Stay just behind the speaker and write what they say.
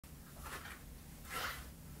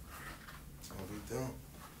dumb.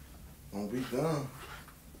 Don't be dumb.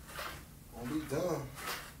 Don't be dumb.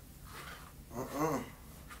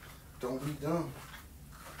 Don't be dumb.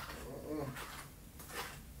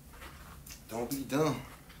 Don't be dumb.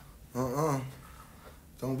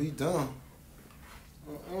 Don't be dumb.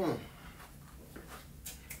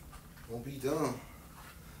 Don't be dumb.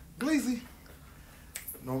 Glizzy.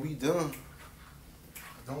 Don't be dumb.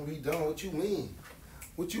 Don't be dumb. What you mean?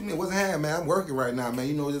 What you mean? What's happening, man? I'm working right now, man.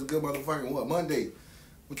 You know this good motherfucking what? Monday.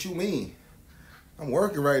 What you mean? I'm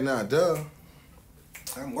working right now, duh.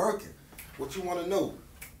 I'm working. What you want to know?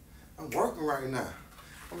 I'm working right now.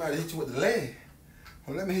 I'm about to hit you with the leg.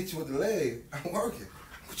 Well, let me hit you with the leg. I'm working.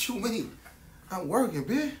 What you mean? I'm working,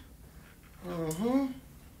 bitch.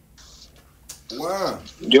 Wow.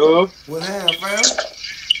 Yo. What happened, fam?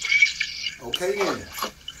 Okay then.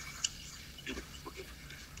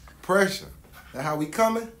 Pressure. That how we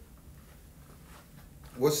coming?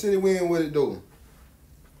 What city we in with it though?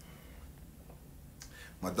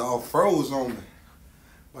 My dog froze on me.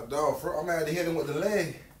 My dog froze. I'm out to hit him with the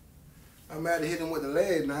leg. I'm out to hit him with the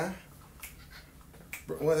leg now.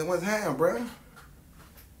 What's happening, bro?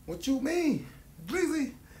 What you mean?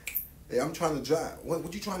 Glizzy? Hey, I'm trying to drive.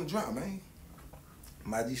 What you trying to drive, man?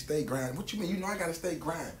 Might just stay grind. What you mean? You know I gotta stay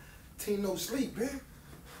grind. Team no sleep, man.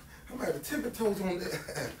 I'm at the tippy toes on that.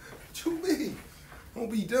 What you mean? Don't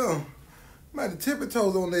be dumb. I'm at the tippy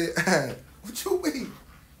toes on that. What you mean?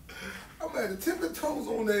 I'm at the tippy toes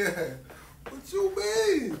on that. What you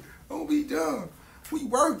mean? Don't be dumb. We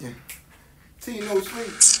working. Team no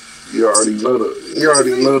sleep. You already know the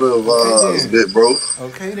Okay, bit, bro.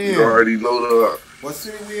 Okay then. You already know the. What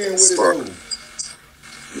city we in with it though?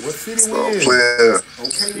 What city we in? Playing.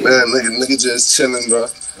 Okay then. Man, nigga just chilling, bro.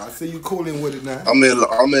 I see you cooling with it now. I'm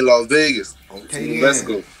in Las Vegas. Okay then. Let's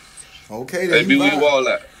go. Okay then. Hey, we all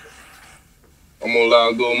that. I'm on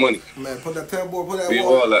Loud Gold Money. Man, put that tailboard, put that We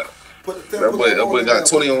wall. all that. That boy got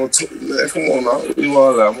 20 there. on 20. Man, come on now. We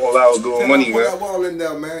all that. I'm on Loud Gold Money, Put man. that wall in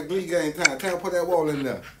there, man. Glee game time. Tell him put that wall in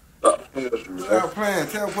there. Stop playing.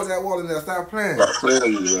 Tell him put that wall in there. Stop playing. Stop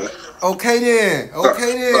playing with me, man. Okay then.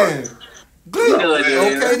 Okay then. Glee.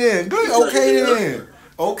 Okay then. Glee. Okay then.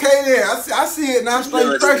 Okay then. I see it now.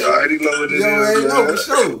 Straight pressure. You already know what it is. You already know for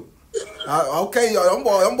sure. Okay,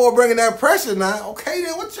 I'm boy bringing that pressure now. Okay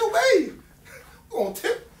then. What you mean? Gonna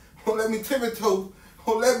tip? Don't let me tippy toe.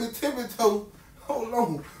 Don't let me tippy toe. Hold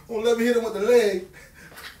on. Don't let me hit him with the leg.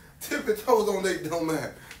 Tippy toes on that dumb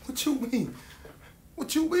man. What you mean?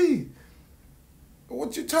 What you mean?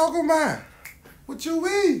 What you talking about? What you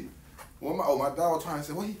mean? Well, my dog trying to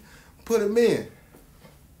say, well, put him in.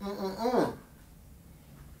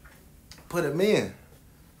 Put him in.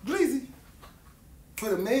 Glizzy.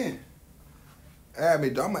 Put him in. Add me,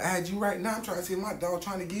 dog. I'm going to add you right now. I'm trying to see my dog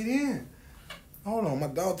trying to get in. Hold on, my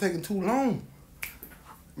dog taking too long.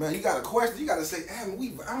 Man, you got a question? You got to say, add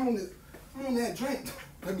me, I on that drink.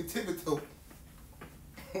 Let me tippy toe.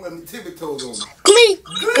 Let me tippy toes on me. Glee.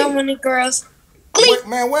 Good morning, girls. Glee. Wait,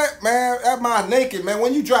 man, what? Man, that's my naked, man.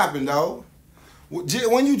 When you dropping, dog?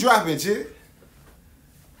 When you dropping, chick?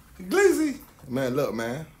 Glizzy. Man, look,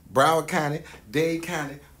 man. Broward County, Dade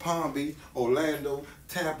County, Palm Beach, Orlando,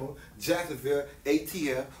 Tampa, Jacksonville,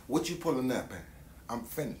 ATL. What you pulling up, man? I'm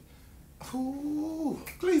finished. Ooh,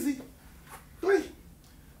 Glizzy. Glee.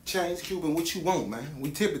 Change Cuban, what you want, man? We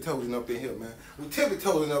tippy-toesing up in here, man. We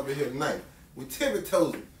tippy-toesing up in here tonight. We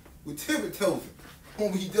tippy-toesing. We tippy-toesing.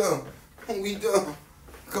 When we done. When we done.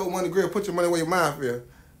 Gold Money Grill, put your money where your mouth is.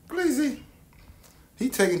 Glizzy. He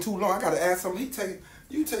taking too long. I gotta ask something. He taking,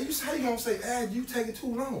 you how you gonna say, you taking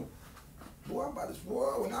too long? Boy, I'm about to,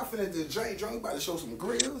 when I finish this drink, I'm about to show some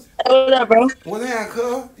Grillz. What up, bro? What's that,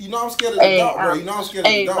 cuz? You know I'm scared of the dog, bro. You know I'm scared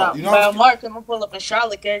of the dog. You know I'm Mark, I'm gonna pull up in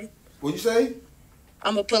Charlotte, Cuddy. What you say?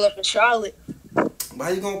 I'm gonna pull up in Charlotte. But how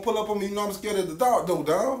you gonna pull up on me? You know I'm scared of the dog, though,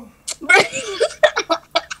 dog. You know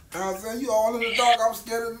what I'm saying? You all in the dog, I'm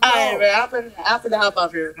scared of the dog. Alright, bro, I'm finna hop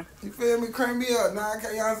off here. You feel me? Crank me up. Nah,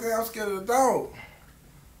 you know what I'm saying? I'm scared of the dog.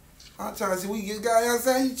 I'm trying to see, we get guys, you know what I'm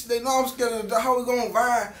saying? They know I'm scared of the dog. How we gonna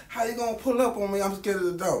vibe? How you gonna pull up on me? I'm scared of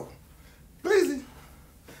the dog. Glizzy,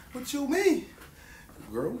 what you mean?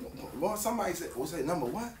 Girl, Lord, somebody said, what's that number,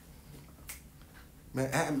 what?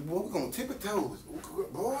 Man, boy, we gonna tippy toes.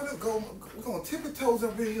 Boy, let's go. We gonna tippy toes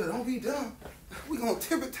up in here. Don't be dumb. We gonna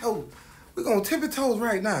tippy toes. We gonna tippy toes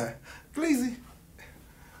right now. Glizzy,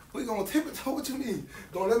 we gonna tippy toe. What you mean?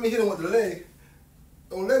 Don't let me hit him with the leg.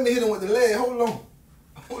 Don't let me hit him with the leg. Hold on.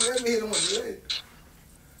 Don't let me hit him with the leg.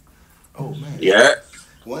 Oh man. Yeah.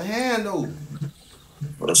 One hand though.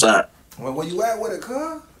 What's up? Where you at with it,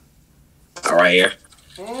 cuz? All right here.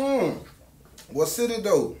 What city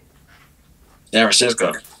though? San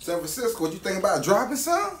Francisco. San Francisco. What you think about dropping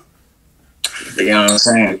some? You know what I'm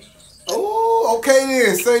saying? Oh, okay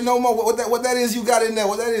then. Say no more. What that is you got in there?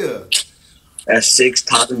 What that is? That's 6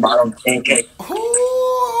 top and bottom 10K.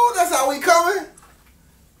 Ooh, that's how we coming?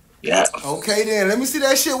 Yeah. Okay then. Let me see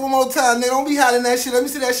that shit one more time. Nigga, don't be hiding that shit. Let me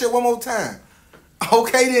see that shit one more time.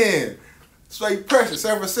 Okay then. Straight pressure,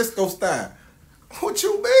 San Francisco style. What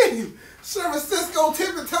you mean? San Francisco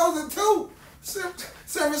tipping toes and two. San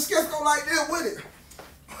Francisco like that with it.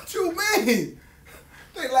 What you mean?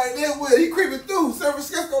 They like that with it. He creeping through. San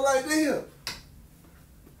Francisco like that.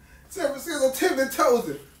 San Francisco tipping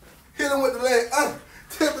toes. Hit him with the leg.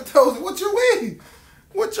 Tipping toes. What you mean?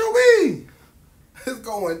 What you mean? It's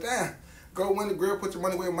going down. Go win the grill. Put your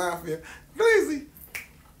money where your mouth is. Glizzy.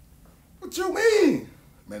 What you mean?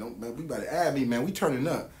 Man, we better add me, man. We turning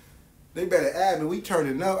up. They better add me. We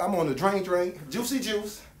turning up. I'm on the drink. Juicy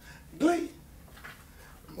juice. Glee.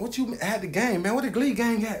 What you mean? Add the game, man. What the Glee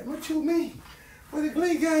gang got? What you mean? What the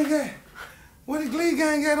Glee gang got? What the Glee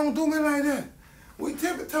gang got? Don't do me like that. We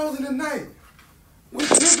tipping toes in the night. We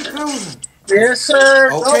tipping toes. Yes,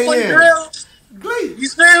 sir. Okay then. Grillz. Glee. You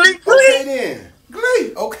feel me? Glee. Okay then.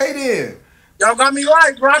 Glee. Okay then. Y'all got me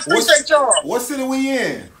right, bro. I appreciate y'all. What city we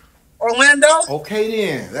in? Orlando. Okay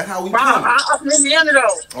then. That's how we Wow, come. I'm from Indiana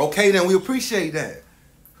though. Okay then. We appreciate that.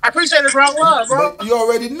 I appreciate it, bro. Love, bro. But you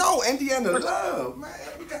already know Indiana love, man.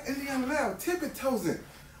 We got Indiana love tipping toesing.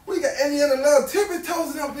 We got Indiana love tipping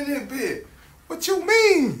toesing up in this bit. What you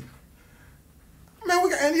mean? Man, we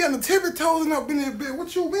got Indiana tipping toesing up in this bit.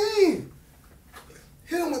 What you mean?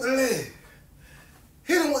 Hit him with the leg.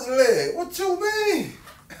 Hit him with the leg. What you mean?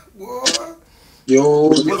 What? Yo.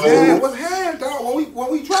 What's hand, dog?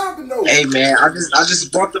 When we dropping though? Hey man, I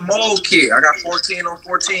just bought the mold kit. I got 14 on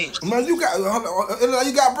 14. Man, you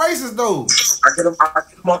got braces though. I get them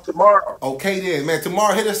up tomorrow. Okay then, man.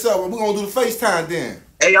 Tomorrow hit us up. We're gonna do the FaceTime then.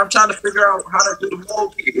 Hey, I'm trying to figure out how to do the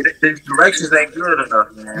mold kit. The directions ain't good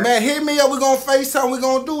enough, man. Man, hit me up. We're gonna FaceTime. We're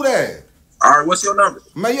gonna do that. All right, what's your number?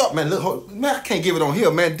 Man, look, man, I can't give it on here,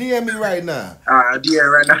 man. DM me right now. All right,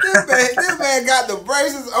 DM right now. This man got the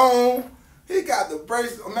braces on. He got the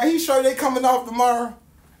braces on. Man, he sure they coming off tomorrow?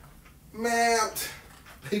 Man,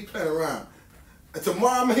 he playing around.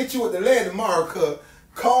 Tomorrow, I'm going to hit you with the leg tomorrow, cuz.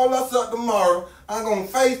 Call us up tomorrow. I'm going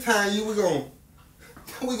to FaceTime you.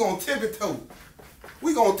 We gonna tip-a-toe.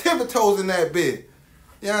 We gonna tip-a-toes in that bit.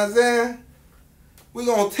 You know what I'm saying? We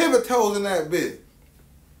gonna tip-a-toes in that bit.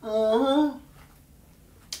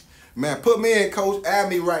 Man, put me in, coach. Add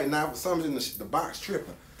me right now. For some reason, the box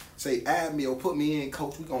tripping. Say, add me or put me in,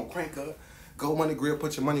 coach. We gonna crank up. Go Money Grill,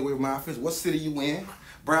 put your money where my office. What city you in?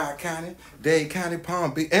 Broward County, Dade County,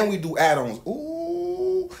 Palm Beach. And we do add-ons.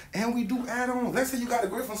 Ooh, and we do add-ons. Let's say you got a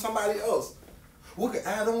grill from somebody else. We can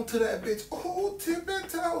add on to that bitch. Ooh,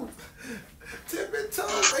 tip-and-toe.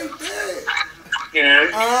 Tip-and-toe right there. Yeah.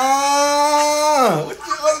 What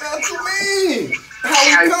you mean?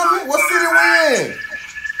 How we coming? What city we in?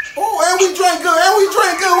 Oh, and we drink good.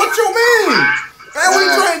 What you mean? And we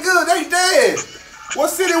drink good. They dead. What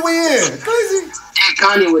city we in? Crazy.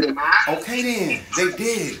 Kanye with it, man. Okay then. They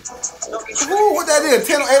dead. Ooh, what that is?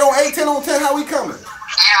 10 on 8 on 8, 10 on 10. How we coming?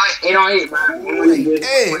 8 on 8, man. Ooh, they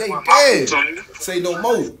dead. Say no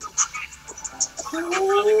more. Ooh,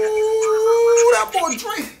 that boy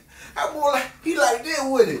drink. That boy, he like that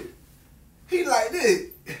with it. He like this.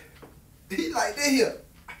 He like this here.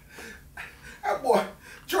 That boy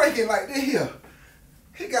drinking like this here.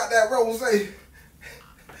 He got that rosé.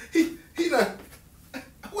 He done.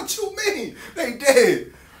 What you mean? They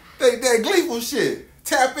dead. They dead. Gleeful shit.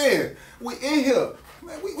 Tap in. We in here.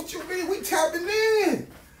 Man, what you mean? We tapping in.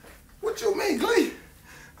 What you mean, Glee?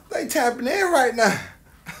 They tapping in right now.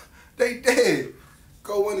 They dead.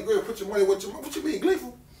 Go in the grill. Put your money with your. What you mean,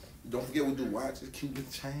 Gleeful? Don't forget we do watches, Cuban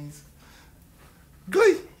chains.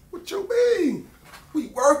 Glee. What you mean? We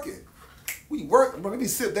working. We working. Bro, let me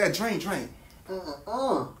sip that drink.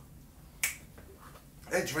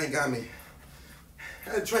 That drink got me.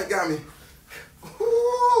 That drink got me.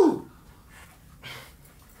 Ooh.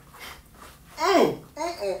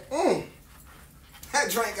 That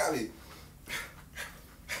drink got me.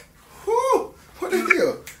 Woo. What is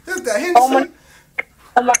here? That's that Henderson.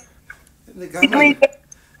 That nigga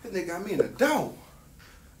got me in the dog.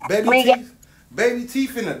 Baby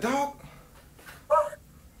teeth in the dog.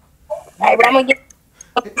 Hey, bro, I'm gonna get.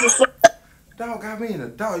 Dog got me in the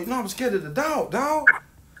dog. You know I'm scared of the dog.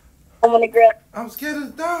 I'm on the grill. I'm scared of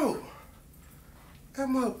the dog. That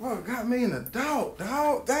motherfucker got me in the dog.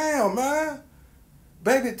 Damn, man.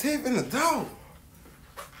 Baby teeth in the dog.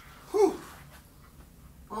 Whew.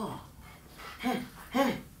 Whew.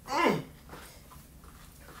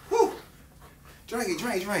 Drink it,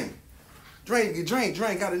 drink. Drink it,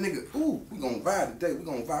 drink. Got a nigga. Ooh, we gonna vibe today. We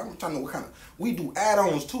gonna vibe. I'm trying to know what kind of. We do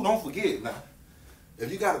add-ons too. Don't forget now.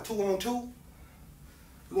 If you got a 2-on-2,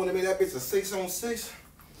 you want to make that bitch a 6-on-6.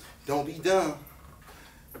 Don't be dumb.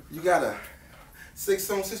 You got a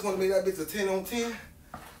 6-on-6. Want to make that bitch a 10-on-10.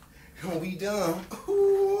 Don't be dumb.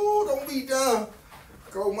 Ooh, don't be dumb.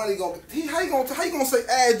 Gold money gonna. How you gonna say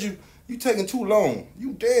add you? You taking too long.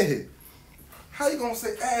 You dead. How you gonna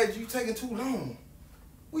say add you taking too long?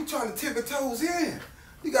 We trying to tip your toes in.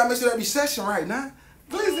 You gotta make sure that recession right now.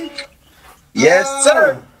 Glizzy. Yes,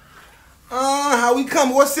 sir. How we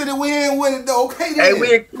come? What city we in with it though? Okay then. Hey,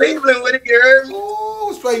 we in Cleveland with it, you heard me?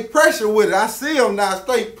 Ooh, straight pressure with it. I see him now,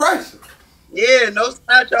 straight pressure. Yeah, no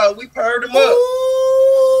snatch y'all. We purred them up.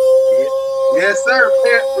 Ooh. Yes, sir.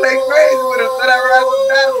 Play crazy with us. Let that ride us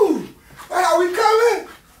down. That's how we coming?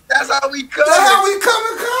 That's how we coming. That's how we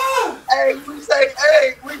coming, cuz? Hey, we say,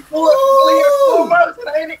 hey, we full months,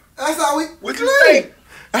 ain't it? That's how we What you say?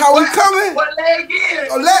 How we coming? What leg in?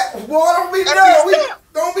 Oh, boy, don't be dumb.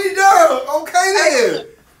 Don't be dumb. Okay then.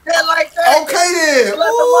 Yeah, like that. Okay then. Let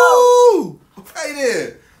Ooh. Okay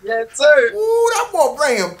then. Yes, sir. Ooh, that boy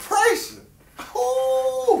bringing pressure.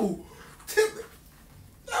 Ooh. Tip it.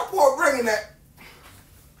 That boy bringing that.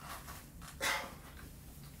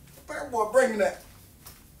 That boy bringing that.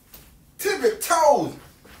 Tip it toes.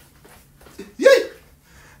 Yeah.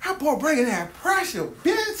 That boy bringing that pressure,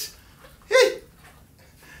 bitch. Yeah.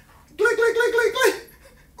 Glick.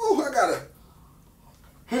 Ooh, I got a.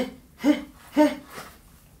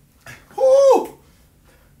 Ooh.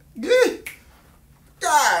 Yeah.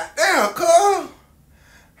 God damn, cuz.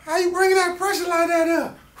 How you bringing that pressure like that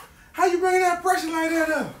up? How you bringing that pressure like that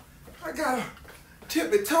up? I gotta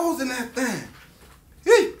tip your toes in that thing.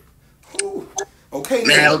 Yeah. Ooh. Okay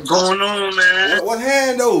then. Man, what's going on, man? What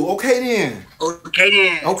hand though? Okay then. Okay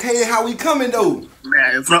then, how we coming though?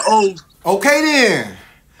 Man, from old. Okay then.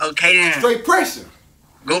 Straight pressure.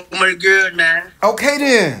 goldmoneygrillz, man. Okay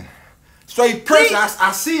then. Straight pressure.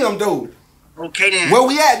 I see him though. Okay then. Where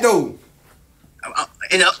we at though?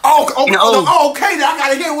 In the okay then. I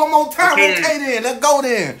gotta hear it one more time. Okay then. Let's go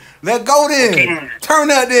then. Okay, then.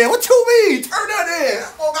 Turn up then. What you mean? Turn up then.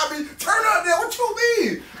 That boy got me. Turn up then. What you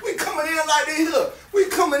mean? We coming in like they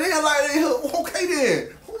here. Okay then.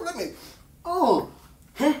 Ooh, let me.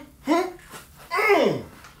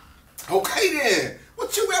 Okay then.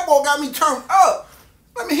 What you, that boy got me turned up.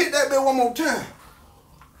 Let me hit that bit one more time.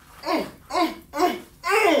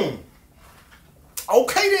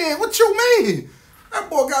 Okay then, what you mean? That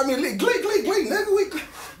boy got me lit. Glick, nigga. We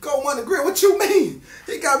go on the grill. What you mean?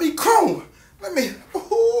 He got me chrome. Let me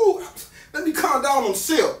calm down on the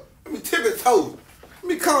sip. Let me tip it toes. Let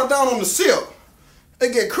me calm down on the sip. They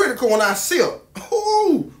get critical when I sip.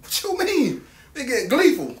 Ooh, what you mean? They get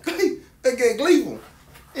gleeful. They get gleeful.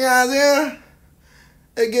 You know what I'm saying?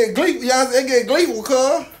 They get gleeful. You know what I'm saying?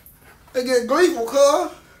 They get gleeful,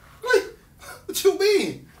 cuz. What you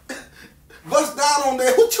mean? Bust down on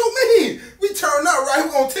that. What you mean? We turn up, right?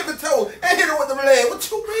 We gonna tip it toes and hit it with the leg. What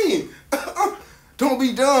you mean? Don't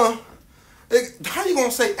be dumb. How you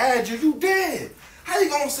gonna say add you? You dead. How you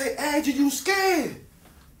gonna say add you? You scared.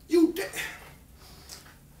 You dead.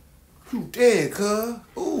 You dead, cuz.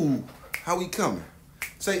 Ooh. How we coming?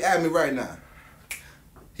 Say add me right now.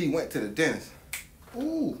 He went to the dentist.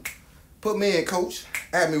 Ooh. Put me in, coach.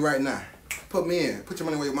 Add me right now. Put me in. Put your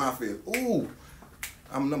money where your mouth is. Ooh.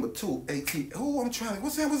 I'm number 2. AT. Ooh, I'm trying to.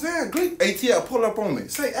 What's that? Great. ATL, pull up on me.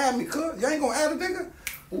 Say add me, cuz. Y'all ain't gonna add a nigga?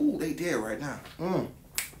 Ooh, they dead right now.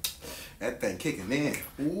 That thing kicking in.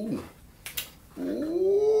 Ooh.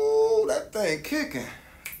 Ooh, that thing kicking.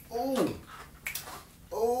 Ooh.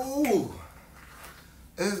 Ooh.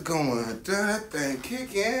 It's going down. That thing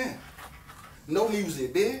kicking. No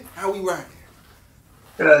music, bitch. How we rocking?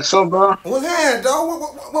 Yeah, so, bro. What's that, dog?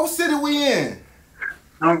 What city we in?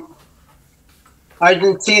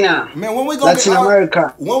 Argentina. Man, when we gonna Latin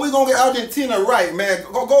America. When we gonna get Argentina right, man?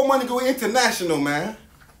 Go money, go international, man.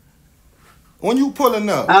 When you pulling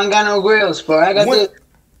up? I ain't got no grills, bro. I got this.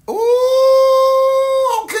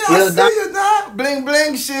 Ooh, okay, I Little see you now. Bling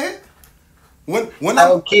bling shit. When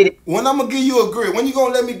I'm gonna give you a grill? When you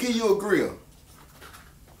gonna let me give you a grill?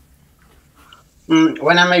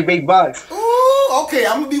 When I make big bucks. Ooh, okay.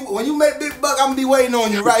 I'm gonna be when you make big buck. I'm gonna be waiting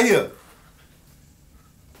on you right here.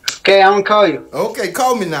 Okay, I'm gonna call you. Okay,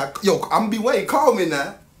 call me now. Yo, I'm gonna be waiting. Call me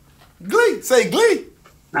now. Glee, say Glee.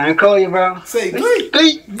 I ain't call you, bro. Say Glee.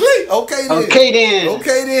 Glee. Okay then. Okay then.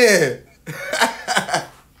 Okay then.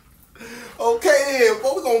 Okay then.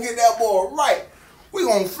 Boy, we gonna get that boy right. We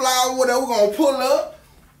gonna fly over there. We gonna pull up.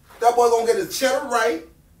 That boy gonna get his cheddar right.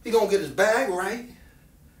 He gonna get his bag right.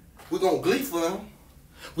 We gonna glee for them.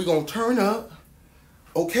 We gonna turn up.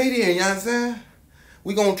 Okay then, you know what I'm saying?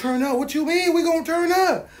 We gonna turn up. What you mean we gonna turn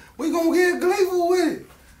up? We gonna get gleeful with it.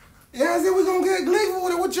 You know what I'm saying? We gonna get gleeful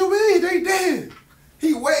with it. What you mean? They dead.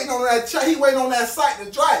 He waiting on that he waiting on that site to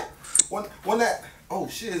dry. When that oh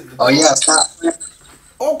shit. Oh yeah, stop.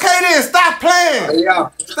 Okay then, stop playing. Oh yeah.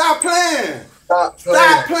 Stop playing. Stop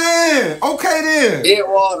Stop playing. Okay then. Dead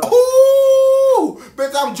water. Ooh,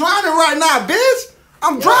 bitch, I'm drowning right now, bitch.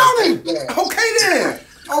 I'm drowning. Okay then.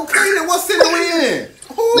 Okay then, what city we in?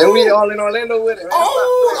 Ooh. Then we all in Orlando with it. Man.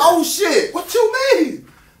 Oh shit. What you mean?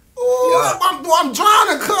 Ooh, Yeah. I'm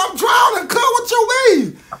drowning, cuz. I'm drowning, cuz. What you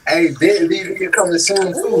mean? Hey, Big coming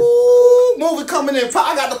soon too. Ooh, movie coming in.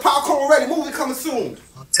 I got the popcorn ready. Movie coming soon.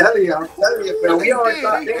 I'm telling you, man. We already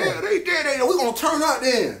thought that. They dead. We gonna turn up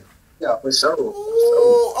then. Yeah, for sure.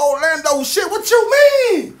 Ooh, Orlando shit. What you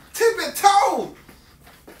mean? Tipping toes.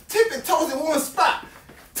 Tipping toes in one spot.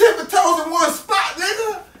 Tipping toes in one spot,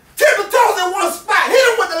 nigga. Tipping toes in one spot. Hit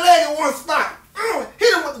him with the leg in one spot.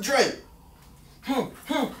 Hit him with the drink.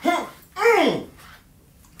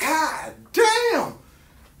 God damn.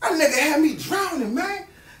 That nigga had me drowning, man.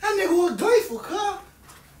 That nigga was gleeful, cuz.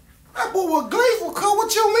 That boy was gleeful, cuz.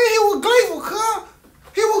 What you mean he was gleeful, cuz?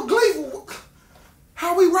 He was gleeful.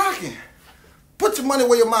 How we rocking? Put your money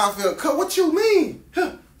where your mouth is, cuz. What you mean?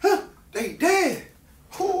 They dead.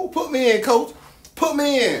 Ooh, put me in, coach. Put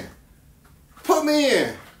me in. Put me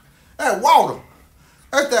in. That water.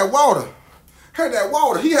 That's that water. Heard that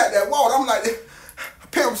water. He had that water. I'm like,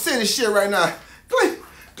 Pimp City shit right now. Glee,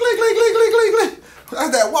 glee, glee, glee, glee, glee, glee.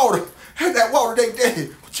 That's that water. That's that water. They dead.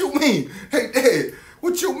 What you mean? They dead.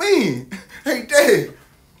 What you mean? They dead.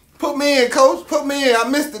 Put me in, coach. Put me in. I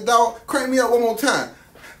missed it, dog. Crank me up one more time.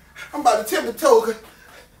 I'm about to tip the toe.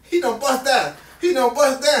 He done bust down. He done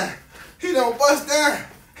bust down. He done bust down.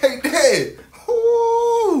 They dead.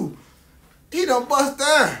 Ooh. He done bust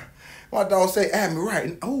down. My dog say, add me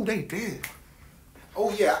right. Oh, they dead.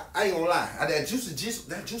 Oh yeah, I ain't gonna lie. That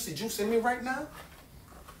juicy juice in me right now.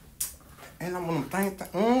 And I'm on them things.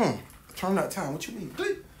 Turn that time. What you mean?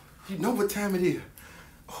 You know what time it is.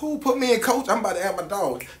 Who put me in, coach? I'm about to add my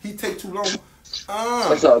dog. He take too long.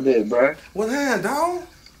 What's up, big bro? What's that, dog?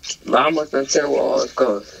 How much that $10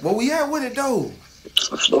 cost? Where we at with it though?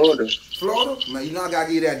 Florida. Florida? Man, you know I gotta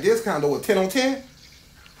give you that discount though. What, 10 on 10?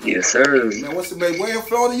 Yes, sir. Man, where in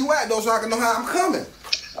Florida you at though, so I can know how I'm coming?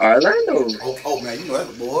 Orlando. Oh man, you know that's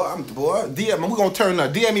the boy. I'm the boy. DM me. We gonna turn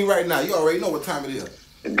up. DM me right now. You already know what time it is.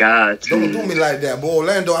 Got you. Don't do me like that, boy.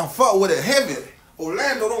 Orlando, I fuck with it heavy.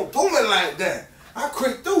 Orlando, don't do me like that. I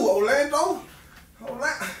creep through, Orlando.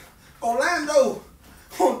 Orlando.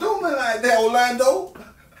 Don't do me like that, Orlando.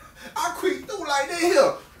 I creep through like that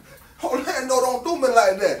here. Orlando, don't do me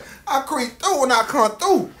like that. I creep through when I come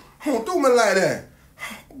through. Don't do me like that.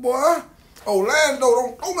 Boy, Orlando,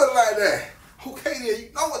 don't do me like that. Okay then, you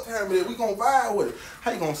know what time it is. We gonna vibe with it.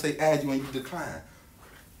 How you gonna say add you when you decline?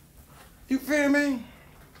 You feel me?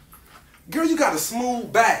 Girl, you got a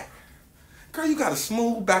smooth back. Girl, you got a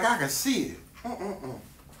smooth back. I can see it.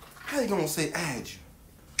 How you gonna say add you?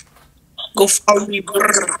 Go follow me,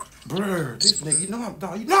 brr. Brr, this nigga, you know I'm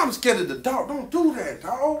dog. You know I'm scared of the dog. Don't do that,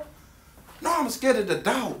 dog. No, I'm scared of the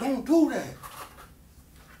dog. Don't do that.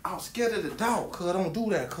 I'm scared of the dog, cuz. Don't do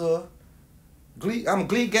that, cuz. I'm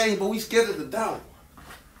Glee gang, but we scared of the dog.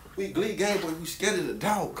 We Glee gang, but we scared of the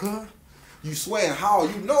dog, cuz. You sweating how?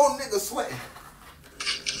 You know nigga sweating.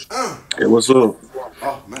 Hey, what's up?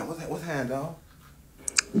 Oh, man, what's hand, dog?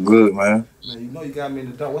 Good, man. Man, you know you got me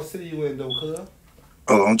in the dog. What city you in, though, cuz?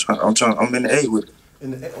 Oh, I'm in the A with it.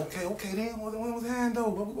 Okay, then. What's hand, though?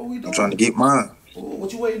 What we doing? I'm trying to get mine. Ooh,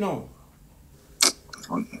 what you waiting on?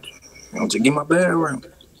 I'm just get my bag right.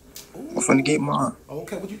 I'm finna get mine.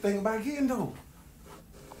 Okay, what you think about getting, though?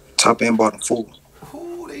 Top and bottom full.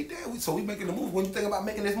 Ooh, they there. So we making the movie. What you think about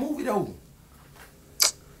making this movie, though?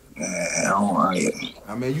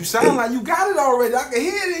 I mean, you sound like you got it already. I can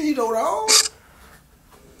hear it in you, though, dog.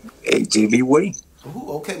 Hey, JB, wait.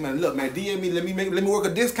 Ooh, okay, man. Look, man, DM me. Let me work a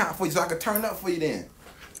discount for you so I can turn up for you then.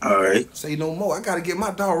 All right. Say no more. I gotta get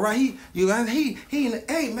my dog right. He in the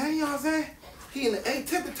A, man. You know what I'm saying? He in the A,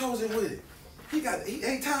 tippy toes in with it. He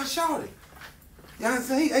 8 times shouted. You know what I'm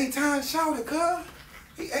saying? He 8 times shouted, cuz.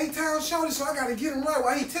 He 8 times shouted, so I gotta get him right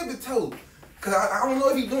while he tippy toes. Cause I don't know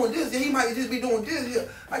if he doing this. He might just be doing this here.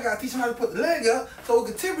 I gotta teach him how to put the leg up so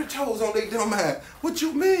we can tippy toes on they dumb ass. What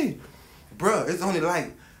you mean? Bruh, it's only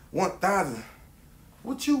like 1,000.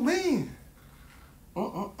 What you mean?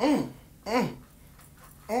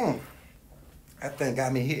 That thing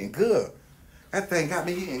got me hitting good.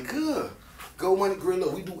 Gold Money Grill,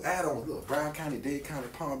 look, we do add-ons. Look, Broward County, Dade County,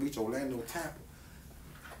 Palm Beach, Orlando, Tampa.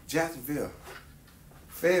 Jacksonville,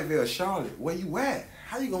 Fayetteville, Charlotte. Where you at?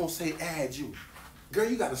 How you gonna say add you? Girl,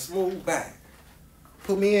 you got a smooth back.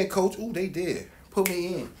 Put me in, coach. Ooh, they did. Put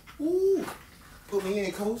me in. Ooh. Put me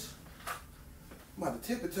in, coach. I'm about to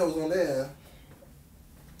tip the toes on there.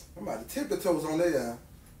 I'm about to tip the toes on there.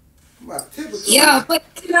 I'm about to tip the toes. Yo, put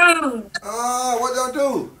it on. What y'all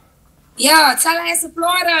do? Yo, Tallahassee,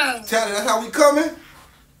 Florida. Tell it, that's how we coming?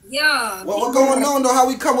 Yeah. What going on, though? How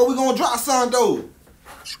we coming? We gonna drop something, though?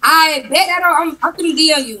 I bet that I'm gonna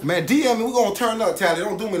DM you. Man, DM me. We gonna turn up, Tally.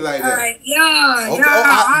 Don't do me like that. All right. Yeah.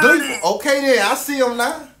 Okay, okay then. I see him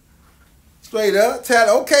now. Straight up.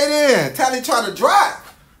 Tally. Okay then. Tally trying to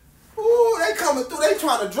drive. Ooh, they coming through. They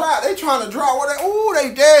trying to drive. They trying to drive. Ooh,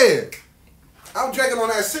 they dead. I'm drinking on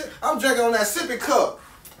that. I'm drinking on that sippy cup.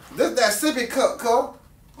 This that sippy cup, cuz.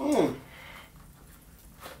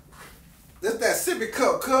 This that sippy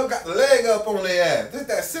cup, cuz. Got the leg up on their ass. This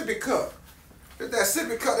that sippy cup. This that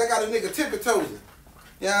sippy cup. That got a nigga tippy-toesing.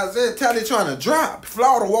 You know what I'm saying? Tally trying to drop.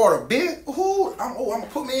 Florida water, bitch. Ooh, I'm gonna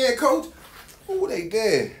put me in, coach. Ooh, they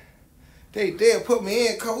dead. They dead. Put me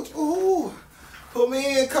in, coach. Ooh. Put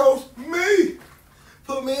me in, coach. Me.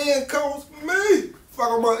 Put me in, coach. Me. Fuck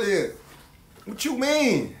them up there. What you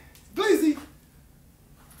mean? Glizzy.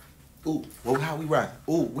 Ooh, well, how we ride?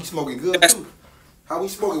 Ooh, we smoking good too. How we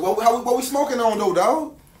smoking? What we smoking on though,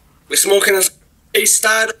 dog? We're smoking a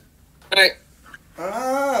Eastside. Right.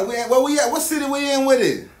 Where we at? What city we in with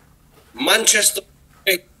it? Manchester.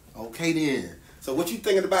 Okay then. So what you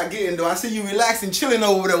thinking about getting though? I see you relaxing, chilling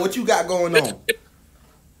over there. What you got going on?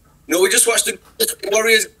 No, we just watched the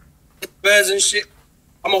Warriors, Bears and shit.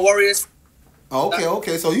 I'm a Warriors. Oh,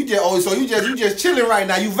 okay. So you just chilling right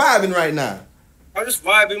now. You vibing right now. I'm just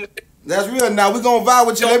vibing with it. That's real. Now we gonna vibe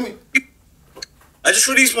with you. Let me. I just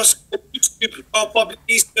released my YouTube public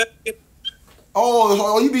East.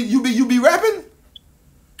 Oh, you be rapping?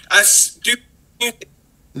 I do music.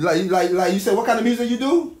 Like you said, what kind of music you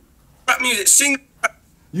do? Rap music, sing.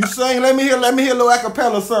 You sing? Let me hear a little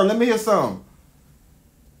acapella song. Let me hear some.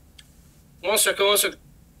 One second.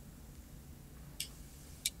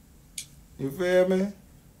 You feel me?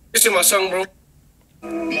 This is my song, bro.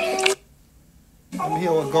 Let me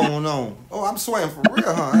hear what's going on. Oh, I'm sweating for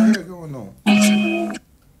real, huh? I hear what's going on.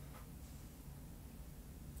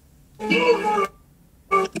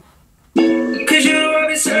 Cause you know I've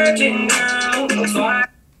been searching now.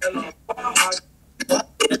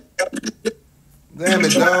 Damn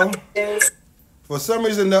it, dog. For some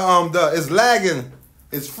reason the it's lagging.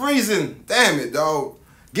 It's freezing. Damn it, dog.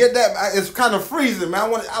 Get that. It's kind of freezing,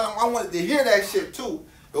 man. I wanted to hear that shit too.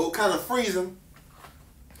 It was kind of freezing.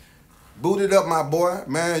 Booted up, my boy.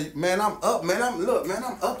 Man, I'm up, man. I'm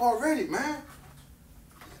up already, man.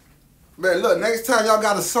 Man, look, next time y'all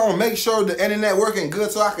got a song, make sure the internet working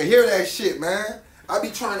good so I can hear that shit, man. I be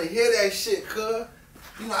trying to hear that shit, cuz.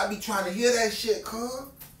 You know, I be trying to hear that shit, cuz.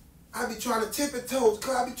 I be trying to tip it toes,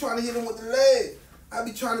 cuz. I be trying to hit them with the leg. I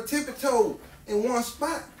be trying to tip it toe in one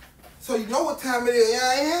spot. So you know what time it is, yeah,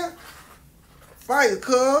 I am? Fire,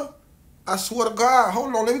 cuz. I swear to God.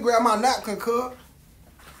 Hold on, let me grab my napkin, cuz.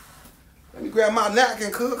 Let me grab my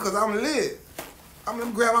napkin, cuz I'm lit. Let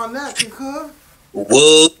me grab my napkin, cuz.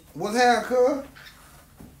 What? What's happening, cuz?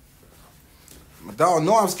 My dog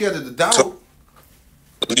know I'm scared of the dog.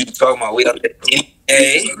 What you talking about? We up there.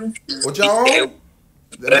 What y'all on?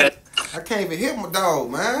 I can't even hit my dog,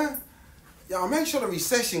 man. Y'all make sure the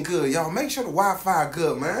reception good. Y'all make sure the Wi-Fi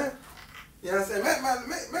good, man. You know what I'm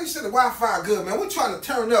saying? Make sure the Wi-Fi good, man. We trying to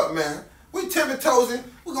turn up, man. We tippy-toesing.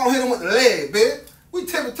 We gonna hit him with the leg, bitch. We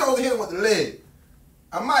tippy-toesing, hit him with the leg.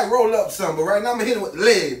 I might roll up some, but right now I'm gonna hit him with the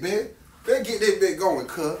leg, bitch. Better get this bit going,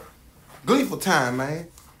 cuz. Gleeful time, man.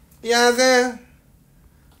 You know what I'm saying?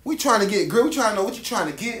 We trying to get good. We trying to know what you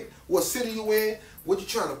trying to get, what city you in, what you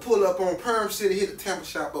trying to pull up on. Perm City, hit the Tampa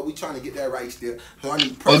shop, but we trying to get that right still. So I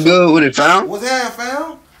need pressure. What's good with it, fam? What's that,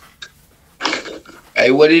 fam?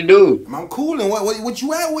 Hey, what it do? I'm coolin'. What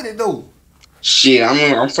you at with it, though? Shit,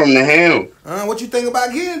 I'm from the Ham. What you think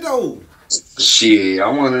about getting, though? Shit, I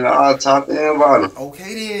wanted all top and bottom.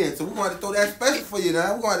 Okay, then. So we're going to throw that special for you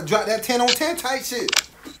now. We're going to drop that 10 on 10 type shit.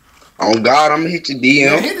 On God, I'm gonna hit your DM.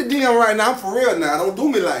 Man, hit the DM right now. I'm for real now. Don't do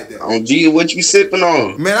me like that. On G, what you sipping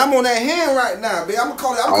on? Man, I'm on that hand right now, babe. I'm gonna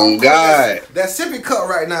call it. On God. That sippy cup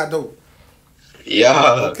right now, though.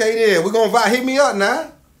 Yeah. Okay, then. We're gonna hit me up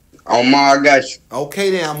now. On my, I got you. Okay,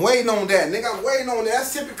 then. I'm waiting on that, nigga. I'm waiting on that. That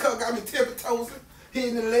sippy cup got me tippy-toesing.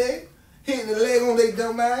 Hitting the leg. Hitting the leg on they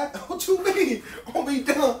dumb ass. What you mean? Don't be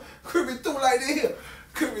dumb. Creeping through like that.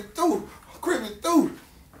 Creeping through.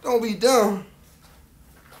 Don't be dumb.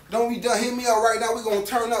 Don't be done. Hit me up right now. We gonna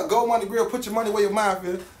turn up. Gold Money Grill. Put your money where your mouth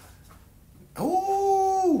is.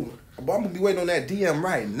 Ooh. Boy, I'm gonna be waiting on that DM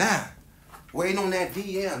right now. Waiting on that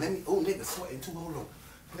DM. Let me. Oh, nigga sweating too. Hold on.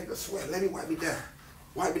 Nigga sweat. Let me wipe me down.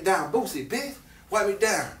 Wipe me down, Boosie, bitch. Wipe me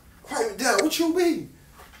down. Wipe me down. What you mean?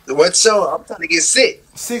 What's up? I'm trying to get sick.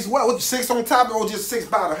 6 what? What 6 on top or just 6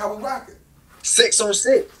 bottom? How we rocking? 6 on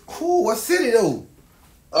 6. Cool. What city though?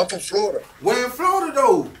 I'm from Florida. Where in Florida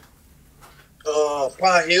though?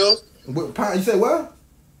 Pine Hills. You say what?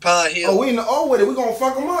 Pine Hills. Oh, we in the O with it. We gonna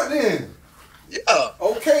fuck them up then. Yeah.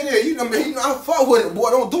 Okay then. You know, man. You know, I fuck with it, boy.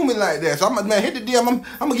 Don't do me like that. So I'm man, hit the DM.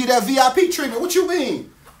 I'm gonna give that VIP treatment. What you mean?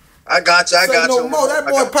 I got you. I got no you. more. That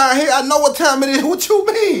boy Pine here. I know what time it is. What you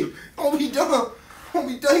mean? Don't be done. Don't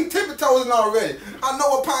be done. He tippy toesing already. I know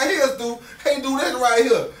what Pine Hills do. Hey, do this right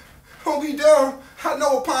here. Don't be done. I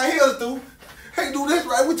know what Pine Hills do. Hey, do this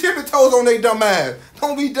right. We tippy toes on they dumb ass.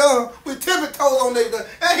 Don't be done. We tippy toes on they dumb.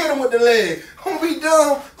 And hit him with the leg. Don't be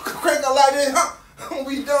done. Crank up like this. Huh? Don't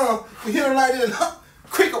be done. We hit him like this. Huh?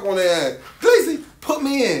 Crank up on their ass. Glizzy, put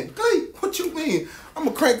me in. Glee, what you mean? I'm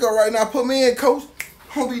gonna crank up right now. Put me in, coach.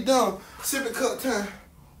 Don't be done. Sipping cup time.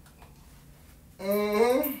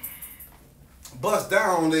 Bust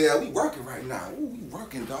down there. We working right now. Ooh, we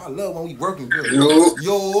working, dog. I love when we working good.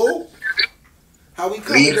 Yo. How we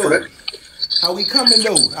coming though? How we coming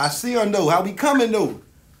though? I see her though. How we coming though?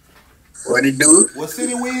 What it do? What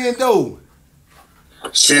city we in though?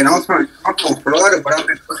 Shit, I'm from Florida, but I'm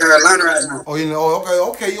in Carolina right now. Oh, you know,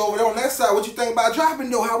 okay, you over there on that side. What you think about dropping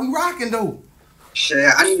though? How we rocking though?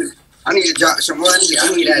 Shit, I need to drop some money.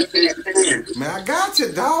 I need that 10. Man, I got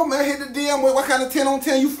you, dog. Man, hit the DM with what kind of 10 on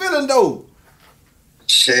 10 you feeling though?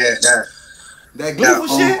 Shit, that gleeful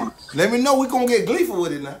shit? Let me know. We gonna get gleeful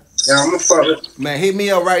with it now. Yeah, I'm gonna fuck with it. Man, hit me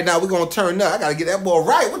up right now. We gonna turn up. I gotta get that boy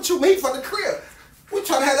right. What you mean for the crib? We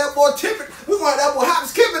trying to have that boy tipping. We want that boy hop,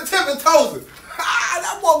 skipping, tipping, toesing.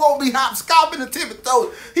 That boy gonna be hop, scopping, and tipping,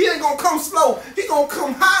 toesing. He ain't gonna come slow. He gonna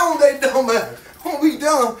come high on that dumb ass. Don't be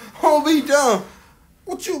done. Don't be done.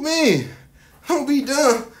 What you mean? Don't be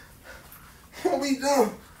done. Don't be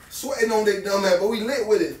done. Sweating on that dumb ass, but we lit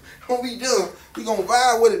with it. Don't be done. We gonna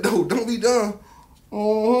vibe with it though. Don't be done.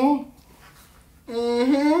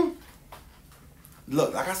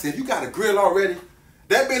 Look, like I said, if you got a grill already,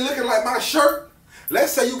 that been looking like my shirt.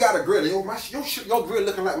 Let's say you got a grill. Your grill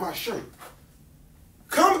looking like my shirt.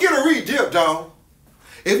 Come get a re-dip, dog.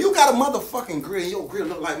 If you got a motherfucking grill, your grill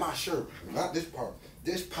look like my shirt. Not this part.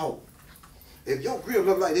 This part. If your grill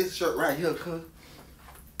look like this shirt right here, cuz,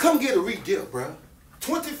 come get a re-dip, bro.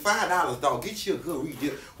 $25, dog. Get you a good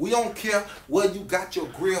re-dip. We don't care where you got your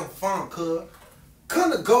grill from, cuz.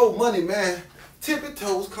 Come to Gold Money, man. Tippy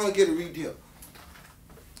toes, come get a re-dip.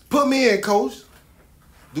 Put me in, coach.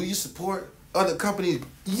 Do you support other companies?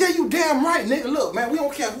 Yeah, you damn right, nigga. Look, man, we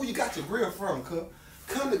don't care who you got your grill from, cuz.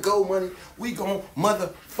 Come to Gold Money. We gon'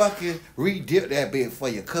 motherfucking re-dip that bit for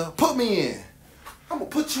you, cuz. Put me in. I'm gonna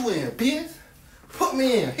put you in, bitch. Put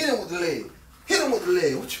me in. Hit him with the leg. Hit him with the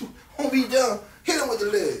leg. What you won't be done? Hit him with the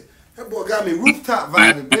leg. That boy got me rooftop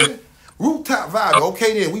vibing, bitch. Rooftop vibing.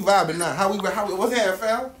 Okay then, we vibing now. How what's that,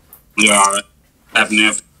 fam? Yeah, all right.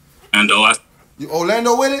 Happening and You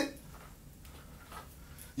Orlando with it?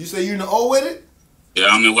 You say you in the O with it? Yeah,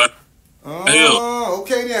 I'm in West.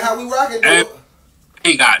 Okay then. How we rocking, I though?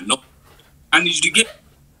 ain't got no. I need you to get.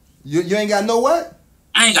 You ain't got no what?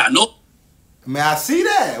 I ain't got no. Man, I see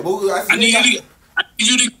that. Well, I need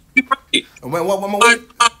you to get right.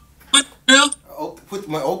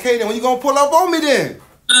 Okay then. When you gonna pull up on me then?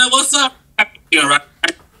 What's up? Yeah, right.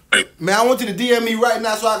 Man, I want you to DM me right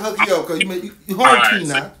now so I can hook you up, cause you home team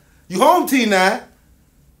now. You home team now.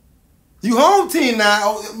 You home team now.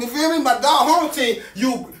 Oh, you feel me? My dog home team.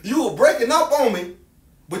 You were breaking up on me,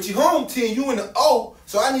 but you home team. You in the O.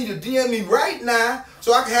 So I need you to DM me right now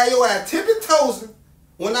so I can have your ass tippy toesing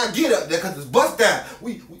when I get up there, cause it's bust down.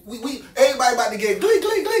 We everybody about to get glee,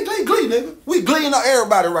 nigga. We gleeing up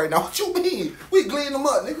everybody right now. What you mean? We gleeing them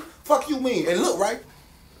up, nigga. Fuck you mean? And look, right?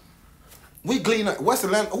 We glean up West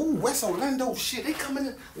Orlando. Ooh, West Orlando shit. They coming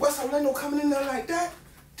in. West Orlando coming in there like that.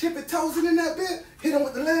 Tippy toesing in that bit. Hit him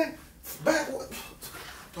with the leg. Backward.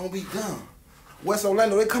 Don't be dumb. West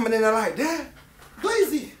Orlando, they coming in there like that.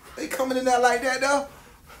 Blazy. They coming in there like that though.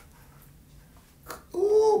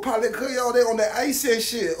 Ooh, probably cause y'all they on that ice and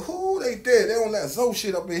shit. Ooh, they dead. They on that Zoe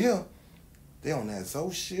shit up in here. They on that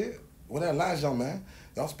Zoe shit. What that Lijon, man?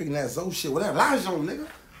 Y'all speaking that Zoe shit. What that Lijon, nigga?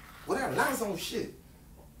 What that Lijon shit?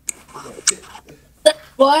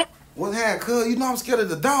 What? What's that, cuz? You know I'm scared of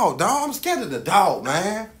the dog. I'm scared of the dog,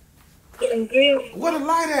 man. Getting grilled. Where the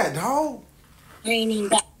light at, dog? I ain't even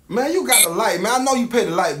got. Man, you got the light, man. I know you paid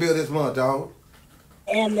the light bill this month, dog.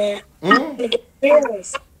 Yeah, man. I'm gonna get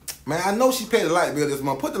Grillz. Man, I know she paid the light bill this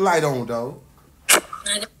month. Put the light on, dog.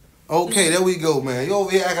 Okay, there we go, man. You over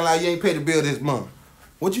here acting like you ain't paid the bill this month.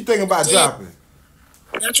 What you think about Yeah. dropping?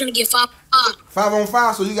 I'm trying to get 5. 5 on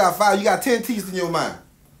 5, so you got 5. You got 10 teeth in your mind.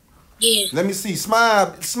 Yeah. Let me see.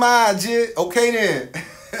 Smile, Jit. Okay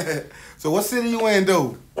then. So what city you in,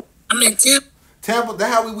 though? I'm in Tampa. Tampa.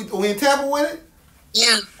 That how we in Tampa with it?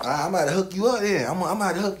 Yeah. I'm about to hook you up then. I'm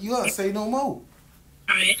about to hook you up. Say no more.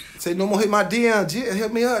 Alright. Say no more. Hit my DM, Jit.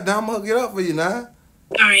 Hit me up. Now I'm gonna hook it up for you now.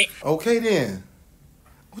 Alright. Okay then.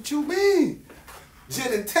 What you mean?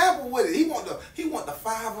 Jit in Tampa with it. He want the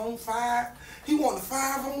 5 on 5. He want the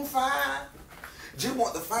 5 on 5. Jit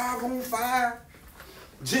want the 5 on 5.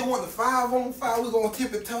 Jit want the 5 on 5. We gonna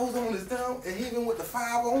tip his toes on his down and hit him with the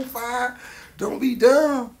 5 on 5. Don't be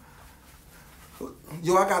dumb.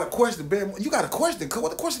 Yo, I got a question, Ben. You got a question, cuz?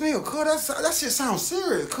 What the question is, cuz? That shit sounds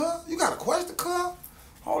serious, cuz. You got a question, cuz?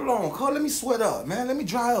 Hold on, cuz. Let me sweat up, man. Let me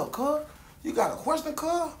dry up, cuz. You got a question,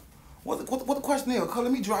 cuz? What the question is, cuz?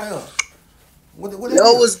 Let me dry up. What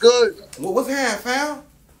Yo, what's good? What's hand, fam?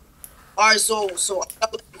 All right, so I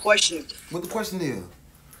have a question. What the question is?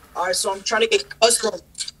 All right, so I'm trying to get custom,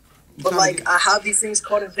 but like I have these things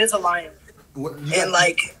called Invisalign, and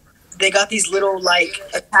like they got these little like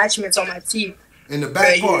attachments on my teeth in the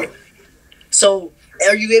back part. Here. So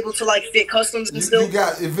are you able to like fit customs and stuff? You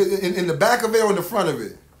got in the back of it or in the front of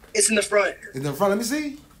it? It's in the front. It's in the front. Let me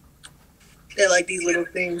see. They're like these little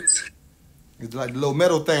things. It's like the little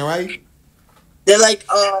metal thing, right? They're like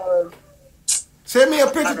Send me a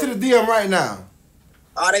picture to the DM right now.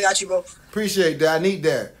 Oh, I got you, bro. Appreciate that. I need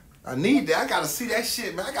that. I gotta see that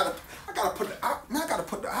shit, man. I gotta put the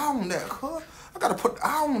eye on that, cuz. I gotta put the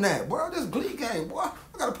eye on that, bro. This Glee game, boy.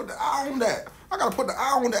 I gotta put the eye on that. I gotta put the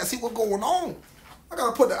eye on that. See what's going on. I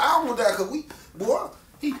gotta put the eye on that, cause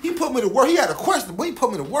he put me to work. He had a question, but he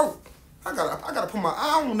put me to work. I gotta put my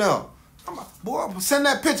eye on there. Boy, send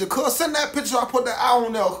that picture, cuz. Send that picture. I put that eye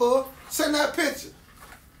on there, cuz. Send that picture.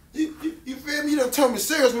 You feel me? You done turn me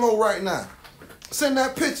serious mode right now. Send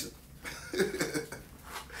that picture.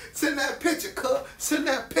 Send that picture, cuz. Send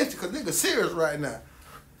that picture, cuz nigga serious right now.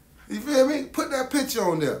 You feel me? Put that picture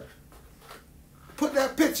on there. Put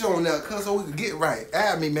that picture on there, cuz, so we can get right.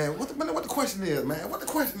 Add me, man. What the question is, man? What the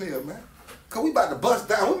question is, man? Cuz we about to bust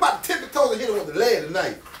down. We about to tip the toes and hit it with the leg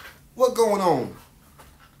tonight. What going on?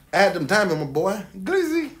 Add them diamonds, my boy.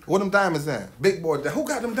 Glizzy. Where them diamonds at? Big boy. Who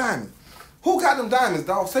got them diamonds? Who got them diamonds,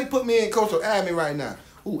 dog? Say put me in, coach, or add me right now.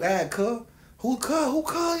 Who add, cuz? Who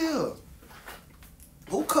yeah?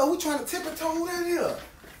 Who trying to tip a toe? Who that is?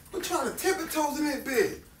 Who trying to tip a toes in that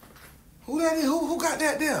bed? Who that is? Who got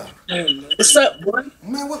that there? What's up, boy?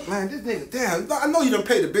 Man, this nigga, damn. I know you done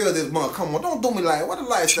paid the bill this month. Come on, don't do me like, what the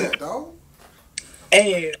lights at, dog?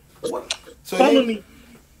 Hey, so follow me.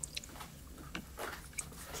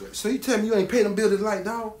 So you tell me you ain't paid them bill this light,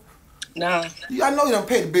 dog? Nah. I know you done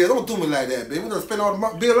paid the bill. Don't do me like that, baby. We done spend all the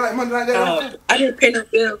money like that. I didn't pay no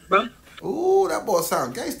bill, bro. Ooh, that boy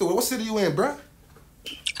sound gangster. What city you in, bro?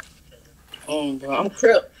 Bro, I'm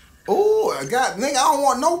Crip. Ooh, nigga, I don't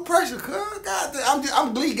want no pressure, cuz. God damn,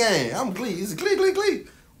 I'm Glee gang. I'm Glee. It's Glee. You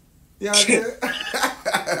know what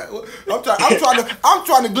I'm saying? I'm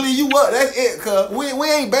trying to glee you up. That's it, cuz.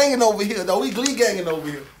 We ain't banging over here, though. We Glee ganging over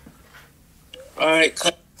here. All right,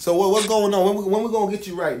 cuz. So what's going on? When we gonna get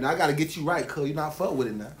you right? Now I gotta get you right, cuz. You not fuck with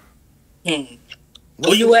it now.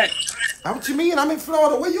 Where you at? What you mean? I'm in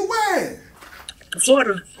Florida. Where you at?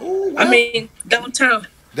 Florida. Ooh, I mean, downtown.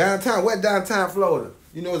 Downtown? What downtown Florida?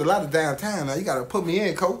 You know, there's a lot of downtown now. You gotta put me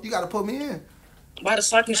in, coach. You gotta put me in. By the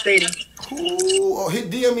soccer stadium. Ooh, hit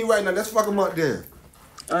DM me right now. Let's fuck him up there.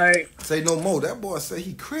 All right. Say no more. That boy say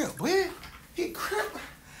he crip. Where? He crip.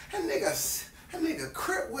 That nigga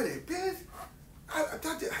crip with it, bitch.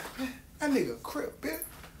 That nigga crip, bitch.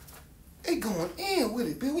 They going in with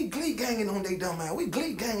it, bitch. We Glee ganging on they dumb ass. We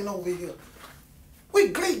Glee ganging over here. We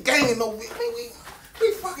Glee ganging over here.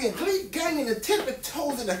 We fucking Glee ganging and tipping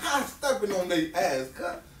toes and the high stepping on their ass,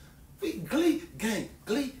 cuz. We Glee gang,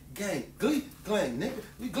 nigga.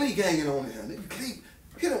 We Glee ganging on there, nigga.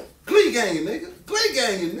 Glee ganging, nigga.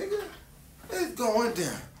 It's going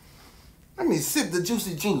down. Let me sip the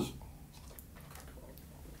juicy juice.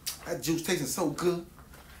 That juice tasting so good.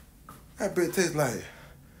 That bitch tastes like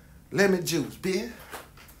lemon juice, bitch.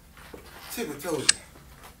 Tippy toes.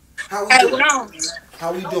 How we doing?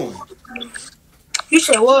 How we doing? You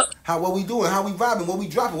said what? What we doing? How we vibing? What we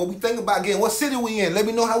dropping? What we think about getting? What city we in? Let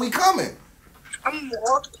me know how we coming. I'm in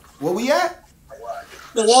Milwaukee. Where we at?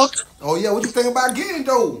 Milwaukee. Oh yeah, what you think about getting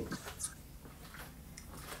though?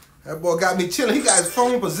 That boy got me chilling. He got his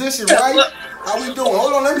phone position right. How we doing?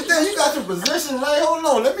 Hold on, let me think. You got your position right. Hold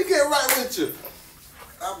on, let me get right with you.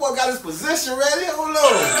 That boy got his position ready. Hold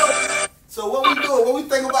on. So what we doing? What we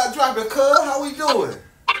think about dropping, cuz? How we doing?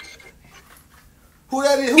 Who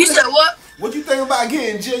that is? Who You that? said what? What you think about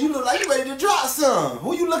getting, Jill? You look like you ready to drop some.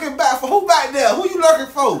 Who you looking back for? Who back there? Who you looking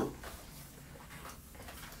for?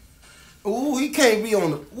 Ooh, he can't be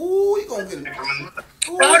on the. Ooh, he gonna get it.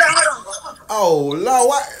 Hold on. Oh Lord,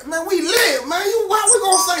 what? Man, we lit, man. Why we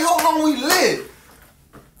gonna say hold on? We lit.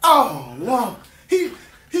 Oh Lord, he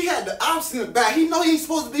had the ops in the back. He know he's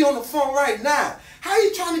supposed to be on the phone right now. How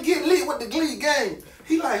you trying to get lit with the Glee game?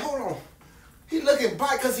 He like, hold on. He looking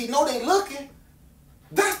back because he know they looking.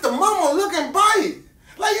 That's the mama looking bite.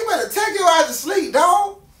 Like, you better take your ass to sleep,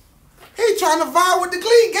 dog. He trying to vibe with the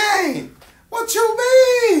Glee game. What you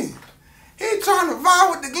mean? He trying to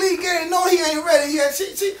vibe with the Glee game. No, he ain't ready yet. She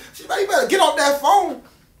you better get off that phone.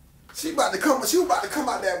 She about to come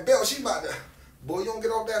out that belt. She about to, boy, you don't get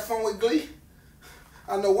off that phone with Glee?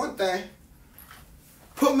 I know one thing.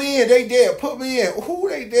 Put me in, they there. Put me in. Who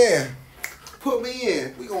they there? Put me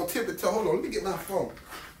in. We gonna tip it toe. Hold on, let me get my phone.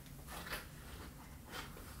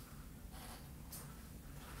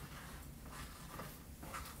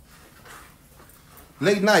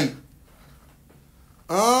 Late night.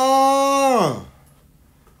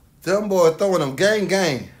 Them boys throwing them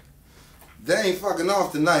gang. They ain't fucking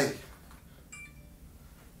off tonight.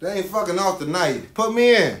 They ain't fucking off tonight. Put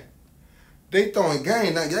me in. They throwing gang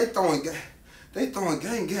tonight. They throwing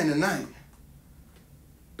gang tonight.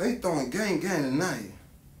 They throwing gang tonight.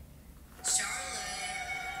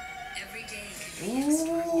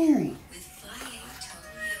 Ooh.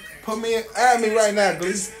 Put me in. Add me right now,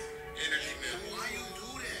 please.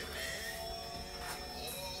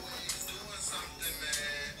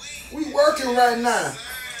 We working right now.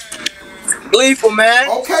 Gleeful, man.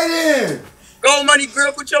 Okay then. Gold money,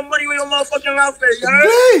 girl. Put your money with your motherfucking outfit, you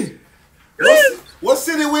heard? Glee. What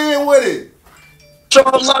city we in with it? Show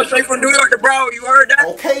love straight from New York to Broward. You heard that?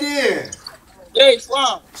 Okay then. Yeah,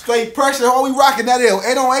 Swamp. Straight pressure. How we rocking that is?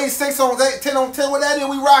 8 on 8, 6 on 8, 10 on 10. What that is?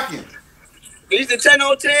 We rocking. These the 10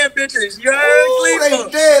 on 10 bitches. You heard? Ooh, Gleeful.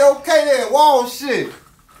 they dead. Okay then. Wall shit.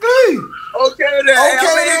 Glee. Okay then.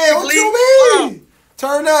 Okay then. What you mean?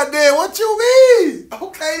 Turn out then. What you mean?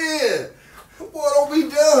 Okay then. Boy, don't be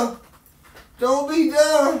dumb. Don't be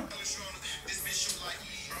dumb.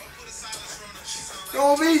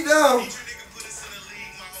 Don't be dumb.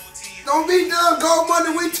 Don't be dumb. Gold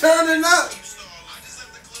Money, we turning up.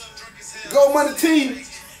 Gold Money team.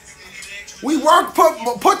 We work,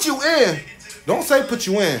 put you in. Don't say put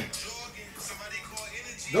you in.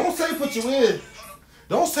 Don't say put you in.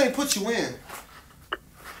 Don't say put you in.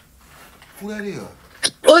 Who that is?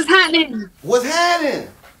 What's happening? What's happening?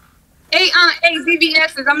 8 on 8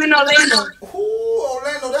 VVS's. I'm in Orlando. Ooh,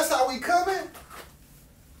 Orlando, that's how we coming?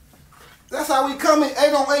 That's how we coming.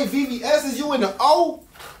 8 on 8 VVS's. You in the O?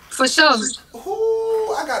 For sure.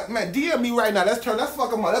 Ooh, I got, man, DM me right now. Let's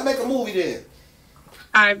fuck them up. Let's make a movie then.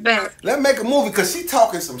 All right, bet. Let's make a movie because she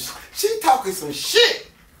talking some shit. She talking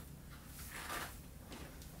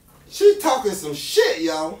some shit,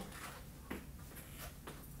 y'all.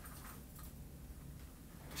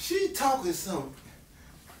 She talking some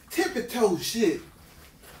tippy-toe shit.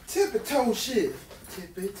 Tippy-toe shit.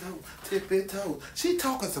 Tippy-toe. She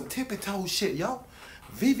talking some tippy-toe shit, y'all.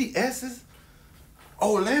 VVS's.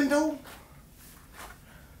 Orlando.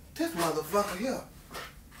 This motherfucker here.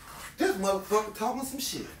 This motherfucker talking some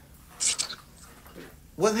shit.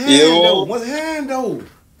 What's hand though? What's hand though?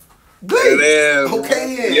 Glee.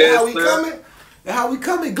 Okay then. Yes, how we coming? How we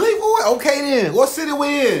coming? Glee boy? Okay then. What city we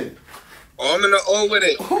in? Oh, I'm in the O with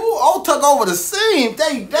it. Who? Oh, took over the scene.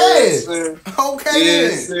 They dead. Yes, sir. Okay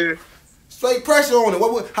Yes, then. sir. Straight pressure on it.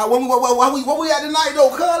 What we at tonight though?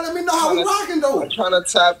 Cuz let me know how we rocking though. I'm trying to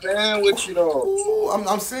tap in with you though. Ooh,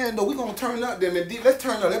 I'm saying though, we gonna turn up them and let's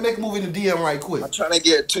turn up. Let's make a move in the DM right quick. I'm trying to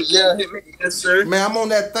get to hit me. Yes, sir. Man, I'm on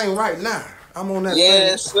that thing right now. I'm on that thing.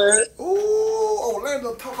 Yes, sir. Ooh,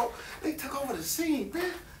 Orlando they took over the scene,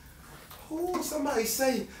 man. Ooh, somebody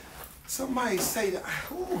say that.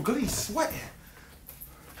 Ooh, Glee sweating.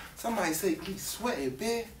 Somebody say Glee sweating,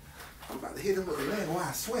 man. I'm about to hit him with the leg while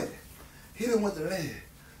I sweat it. Hit him with the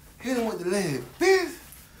leg. Bitch.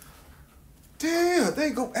 Damn, they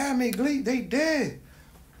go at me, Glee. They dead.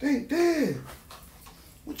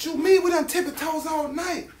 What you mean? We done tippy toes all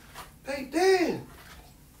night. They dead.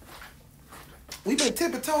 We been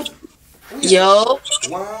tippy toes. Yo.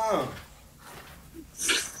 Wow.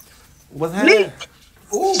 What's happening?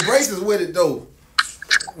 Ooh, braces with it though.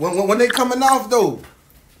 When they coming off though?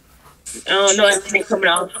 I don't know anything coming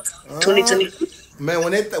out. 2020. Man,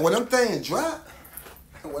 when them things drop,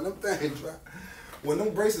 when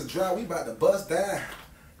them braces drop, we about to bust down.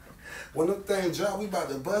 When them things drop, we about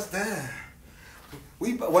to bust down.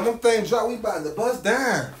 When them things drop, we about to bust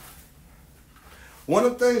down. When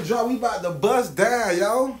them things drop, we about to bust down,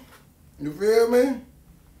 yo. You feel me?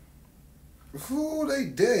 Ooh, they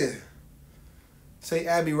dead. Say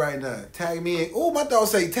Abby right now. Tag me in. Ooh, my dog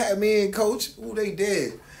say tag me in, coach. Ooh, they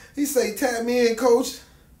dead. He say tag me in, coach.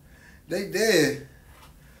 They dead.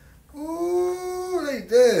 Ooh, they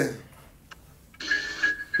dead.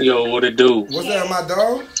 Yo, what it do? What's that, my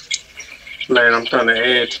dog? Man, I'm trying to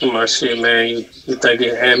add to my shit, man. You think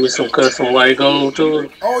you add me some custom white gold to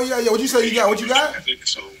it? Oh, yeah. What you say you got? What you got?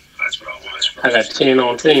 I got 10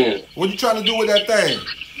 on 10. What you trying to do with that thing?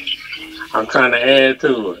 I'm trying to add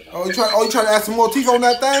to it. Oh, you trying to add some more teeth on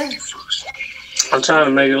that thing? I'm trying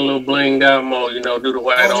to make it a little blinged out more, do the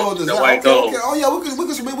white the white gold. Okay. Oh, yeah,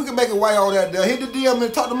 we can make it white on that there. Hit the DM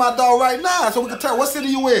and talk to my dog right now so we can tell what city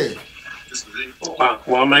you in.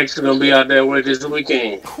 Well, I'm actually going to be out there with this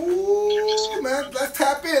weekend. Cool, man. Let's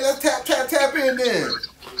tap in. Let's tap in then.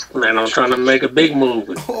 Man, I'm trying to make a big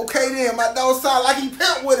movie. Okay then, my dog sound like he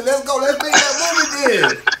pimp with it. Let's go. Let's make that movie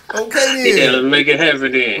then. Okay then. Yeah, let's make it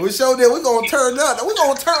happen then. We show that we gonna turn up. We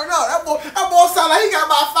gonna turn up. That boy sound like he got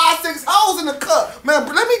about 5-6 hoes in the cup. Man,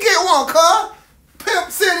 let me get one, cuz. Pimp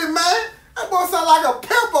City, man. That boy sound like a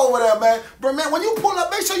pimp over there, man. But man, when you pull up,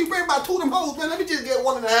 make sure you bring about 2 of them hoes, man. Let me just get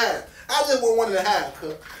 1.5. I just want 1.5,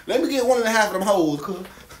 cuz. Let me get 1.5 of them hoes, cuz.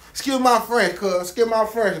 Excuse my French, cuz. Excuse my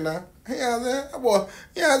French now. You know what I'm saying? That boy,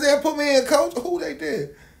 you know what I'm saying? Put me in, coach. Who they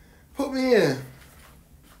did? Put me in.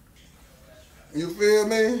 You feel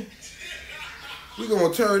me? We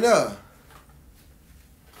gonna turn up.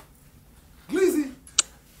 Glizzy.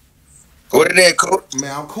 What it is, coach?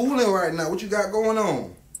 Man, I'm cooling right now. What you got going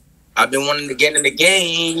on? I've been wanting to get in the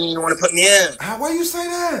game. You didn't want to put me in. Why you say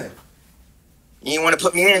that? You didn't want to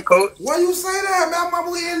put me in, coach. Why you say that, man? I'm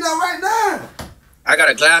gonna end up right now. I got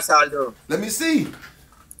a glass house, though. Let me see.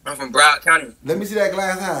 I'm from Broward County. Let me see that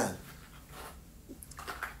glass house.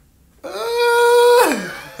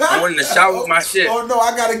 I went in the shower with my shit. Oh no,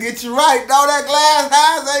 I gotta get you right. No, that glass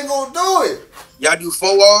house ain't gonna do it. Y'all do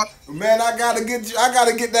 4 wall? Man, I gotta get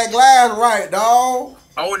that glass right, dog.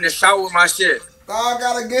 I went in the shower with my shit. Dog, I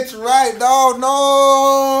gotta get you right, dog.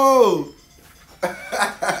 No.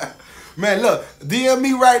 Man, look, DM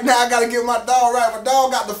me right now. I gotta get my dog right. My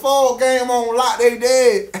dog got the fall game on lock. They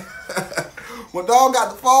dead. My dog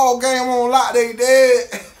got the fall game on lock. They dead.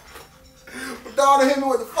 My dog done hit me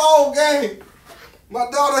with the fall game. My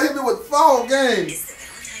dog done hit me with the fall game.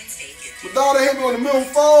 My dog done hit me with the middle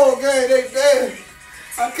fall game. They dead.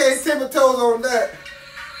 I can't tip my toes on that.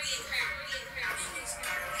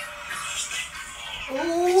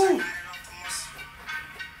 Ooh.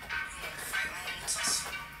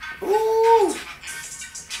 Ooh.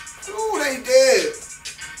 Ooh, they dead.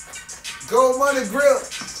 Gold money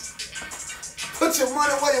grillz. Put your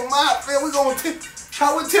money where your mouth, man. We gonna tip.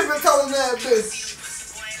 How we tipping toes in that bitch?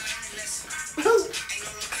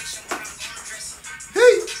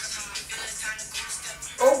 Hey.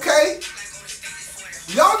 Okay.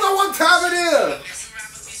 Y'all know what time it is.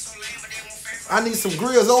 I need some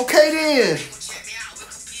grills. Okay then.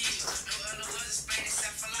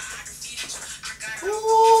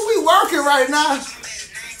 Ooh, we working right now.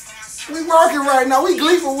 We working right now. We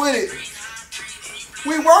gleeful with it.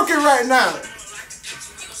 We working right now.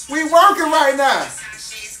 We working right now.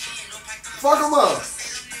 Fuck them up.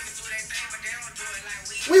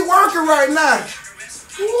 We working right now.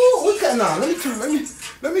 Ooh, we can now.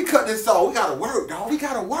 Let me cut this off. We gotta work, dog. We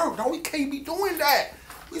gotta work, dog. We can't be doing that.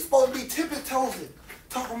 We supposed to be tipping toesing,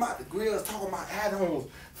 talking about the grills, talking about add-ons,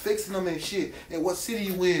 fixing them and shit, and what city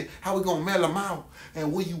you in, how we gonna mail them out,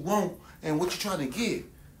 and what you want, and what you trying to get.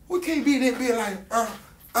 We can't be in there being like,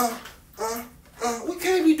 we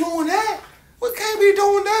can't be doing that. We can't be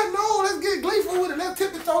doing that. No, let's get gleeful with it. Let's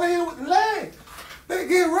tip it toe in with the leg. Let's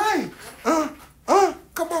get right.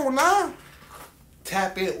 Come on now.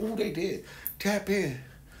 Tap in. Ooh, they did. Tap in.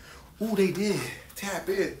 Ooh, they did. Tap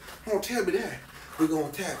in. Don't tell me that. We're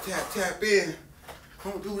gonna tap in.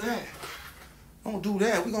 Don't do that. Don't do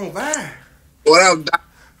that. We're gonna vibe. What up, Doc?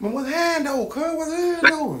 Man, what's hand though, cuz? What's hand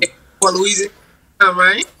though? What, Louisiana,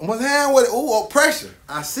 right? What's hand with it? Ooh, pressure.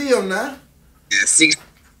 I see him now. Yeah, 6.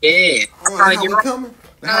 Yeah. Oh, how we coming?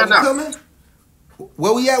 How we coming?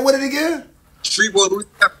 Where we at with it again? Freeport,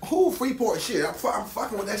 Louisiana. Ooh, Freeport shit. I'm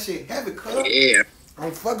fucking with that shit heavy, cuz. Yeah.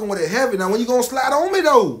 I'm fucking with it heavy. Now, when you gonna slide on me,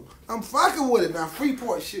 though? I'm fucking with it now.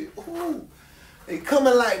 Freeport shit. Ooh. They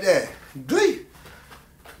coming like that. Glee.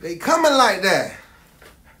 They coming like that.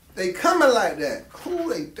 They coming like that. Ooh,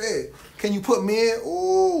 they dead. Can you put me in?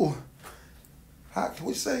 Ooh. What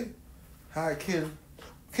you say? Hi, Ken.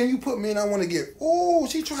 Can you put me in? I want to get. Ooh,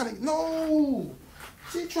 she trying to. No.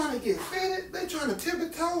 She trying to get fitted. They trying to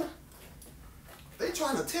tip-a-toe. They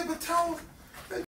trying to tip-a-toe.